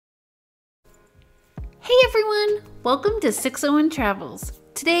Hey everyone, welcome to 601 Travels.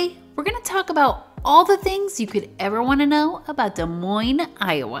 Today, we're going to talk about all the things you could ever want to know about Des Moines,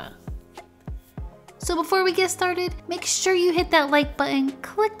 Iowa. So before we get started, make sure you hit that like button,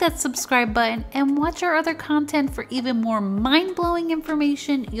 click that subscribe button, and watch our other content for even more mind-blowing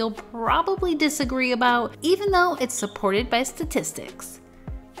information you'll probably disagree about, even though it's supported by statistics.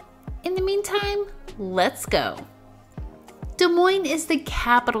 In the meantime, let's go. Des Moines is the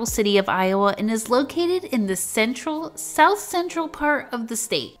capital city of Iowa and is located in the south central part of the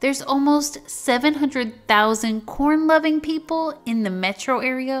state. There's almost 700,000 corn-loving people in the metro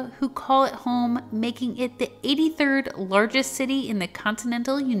area who call it home, making it the 83rd largest city in the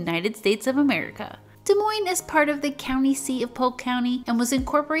continental United States of America. Des Moines is part of the county seat of Polk County and was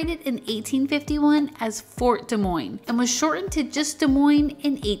incorporated in 1851 as Fort Des Moines and was shortened to just Des Moines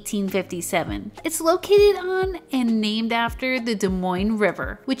in 1857. It's located on and named after the Des Moines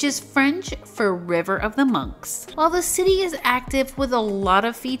River, which is French for River of the Monks. While the city is active with a lot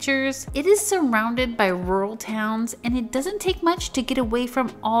of features, it is surrounded by rural towns and it doesn't take much to get away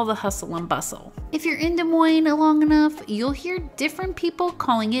from all the hustle and bustle. If you're in Des Moines long enough, you'll hear different people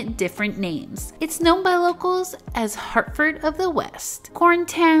calling it different names. It's known by locals as Hartford of the West,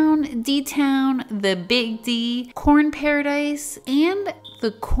 Corntown, D-Town, the Big D, Corn Paradise, and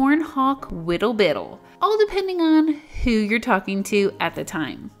the Corn Hawk Whittle Biddle, all depending on who you're talking to at the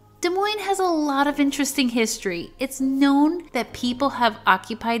time. Des Moines has a lot of interesting history. It's known that people have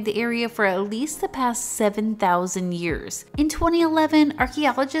occupied the area for at least the past 7,000 years. In 2011,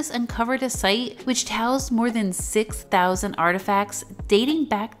 archaeologists uncovered a site which housed more than 6,000 artifacts dating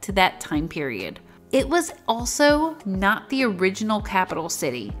back to that time period. It was also not the original capital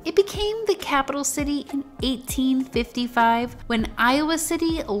city. It became the capital city in 1855 when Iowa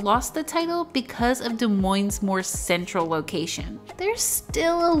City lost the title because of Des Moines' more central location. They're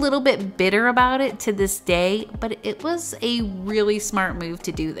still a little bit bitter about it to this day, but it was a really smart move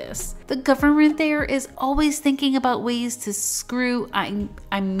to do this. The government there is always thinking about ways to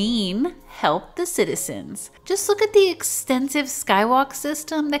help the citizens. Just look at the extensive skywalk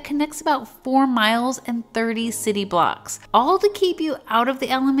system that connects about 4 miles and 30 city blocks, all to keep you out of the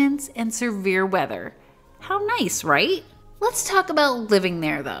elements and severe weather. How nice, right? Let's talk about living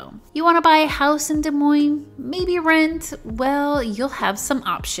there though. You want to buy a house in Des Moines? Maybe rent? Well, you'll have some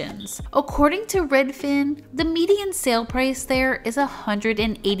options. According to Redfin, the median sale price there is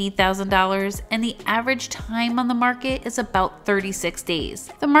 $180,000 and the average time on the market is about 36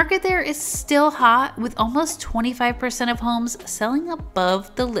 days. The market there is still hot with almost 25% of homes selling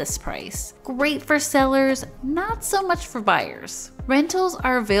above the list price. Great for sellers, not so much for buyers. Rentals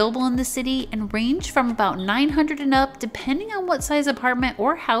are available in the city and range from about $900 and up depending on what size apartment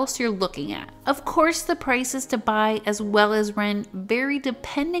or house you're looking at. Of course, the prices to buy as well as rent vary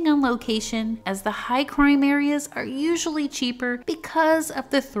depending on location, as the high crime areas are usually cheaper because of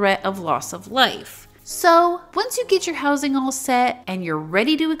the threat of loss of life. So, once you get your housing all set and you're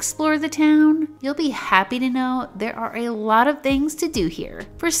ready to explore the town, you'll be happy to know there are a lot of things to do here.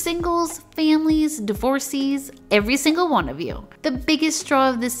 For singles, families, divorcees, every single one of you. The biggest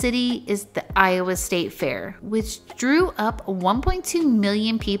draw of the city is the Iowa State Fair, which drew up 1.2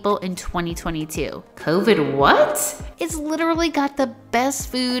 million people in 2022. COVID what? It's literally got the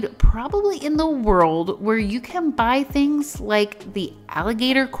best food probably in the world, where you can buy things like the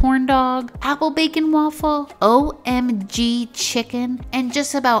alligator corn dog, apple bacon waffle, OMG chicken, and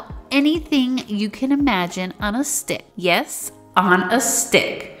just about anything you can imagine on a stick. Yes, on a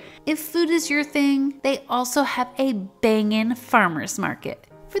stick. If food is your thing, they also have a bangin' farmer's market.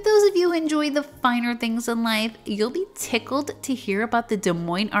 For those of you who enjoy the finer things in life, you'll be tickled to hear about the Des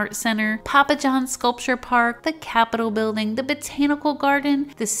Moines Art Center, Pappajohn Sculpture Park, the Capitol Building, the Botanical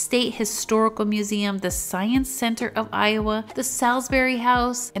Garden, the State Historical Museum, the Science Center of Iowa, the Salisbury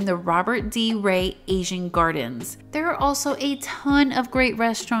House, and the Robert D. Ray Asian Gardens. There are also a ton of great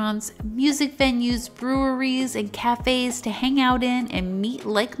restaurants, music venues, breweries, and cafes to hang out in and meet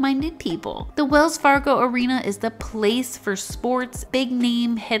like-minded people. The Wells Fargo Arena is the place for sports, big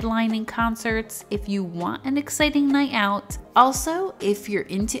name headlining concerts if you want an exciting night out. Also, if you're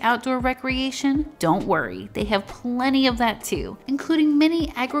into outdoor recreation, don't worry, they have plenty of that too, including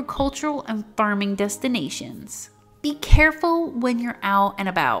many agricultural and farming destinations. Be careful when you're out and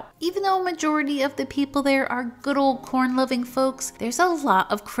about. Even though a majority of the people there are good old corn-loving folks, there's a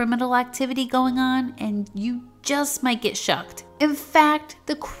lot of criminal activity going on and you just might get shucked. In fact,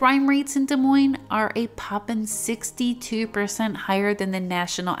 the crime rates in Des Moines are a poppin' 62% higher than the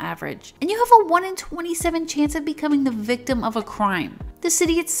national average. And you have a 1 in 27 chance of becoming the victim of a crime. The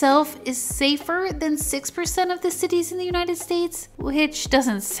city itself is safer than 6% of the cities in the United States, which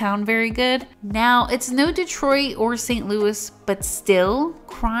doesn't sound very good. Now, it's no Detroit or St. Louis, but still,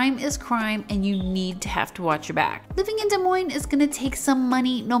 crime is crime and you need to have to watch your back. Living in Des Moines is gonna take some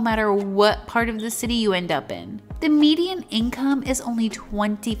money no matter what part of the city you end up in. The median income is only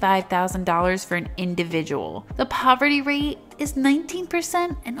 $25,000 for an individual. The poverty rate is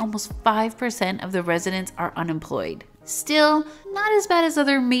 19% and almost 5% of the residents are unemployed. Still, not as bad as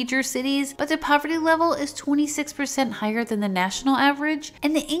other major cities, but the poverty level is 26% higher than the national average,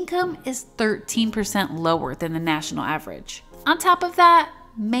 and the income is 13% lower than the national average. On top of that,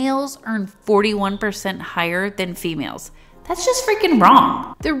 males earn 41% higher than females. That's just freaking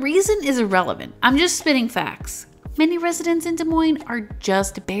wrong. The reason is irrelevant. I'm just spitting facts. Many residents in Des Moines are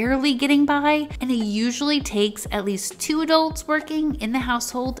just barely getting by, and it usually takes at least 2 adults working in the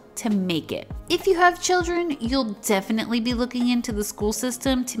household to make it. If you have children, you'll definitely be looking into the school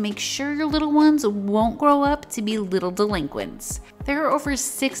system to make sure your little ones won't grow up to be little delinquents. There are over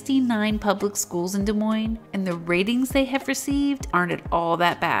 69 public schools in Des Moines, and the ratings they have received aren't at all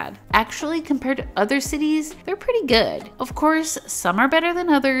that bad. Actually, compared to other cities, they're pretty good. Of course, some are better than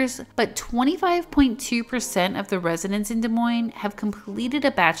others, but 25.2% of the residents in Des Moines have completed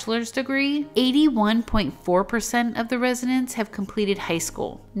a bachelor's degree. 81.4% of the residents have completed high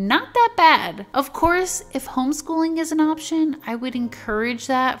school. Not that bad. Of course, if homeschooling is an option, I would encourage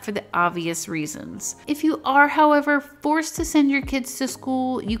that for the obvious reasons. If you are, however, forced to send your kids to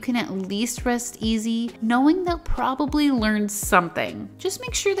school, you can at least rest easy knowing they'll probably learn something. Just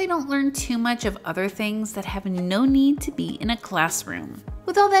make sure they don't learn too much of other things that have no need to be in a classroom.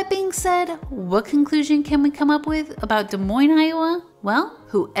 With all that being said, what conclusion can we come up with about Des Moines, Iowa? Well,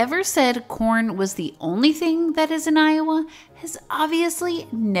 whoever said corn was the only thing that is in Iowa has obviously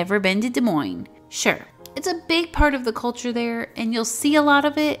never been to Des Moines. Sure, it's a big part of the culture there, and you'll see a lot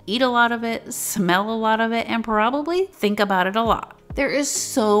of it, eat a lot of it, smell a lot of it, and probably think about it a lot. There is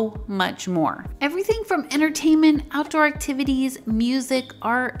so much more. Everything from entertainment, outdoor activities, music,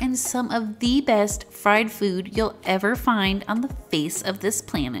 art, and some of the best fried food you'll ever find on the face of this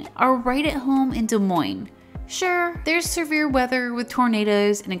planet are right at home in Des Moines. Sure, there's severe weather with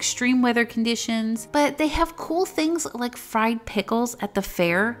tornadoes and extreme weather conditions, but they have cool things like fried pickles at the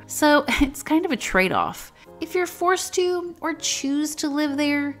fair, so it's kind of a trade-off. If you're forced to or choose to live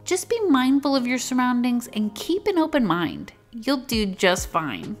there, just be mindful of your surroundings and keep an open mind. You'll do just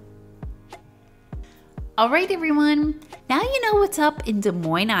fine. Alright everyone, now you know what's up in Des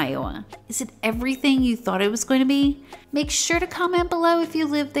Moines, Iowa. Is it everything you thought it was going to be? Make sure to comment below if you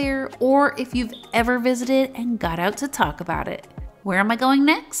live there or if you've ever visited and got out to talk about it. Where am I going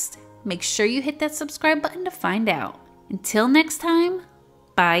next? Make sure you hit that subscribe button to find out. Until next time,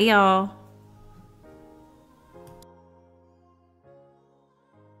 bye y'all.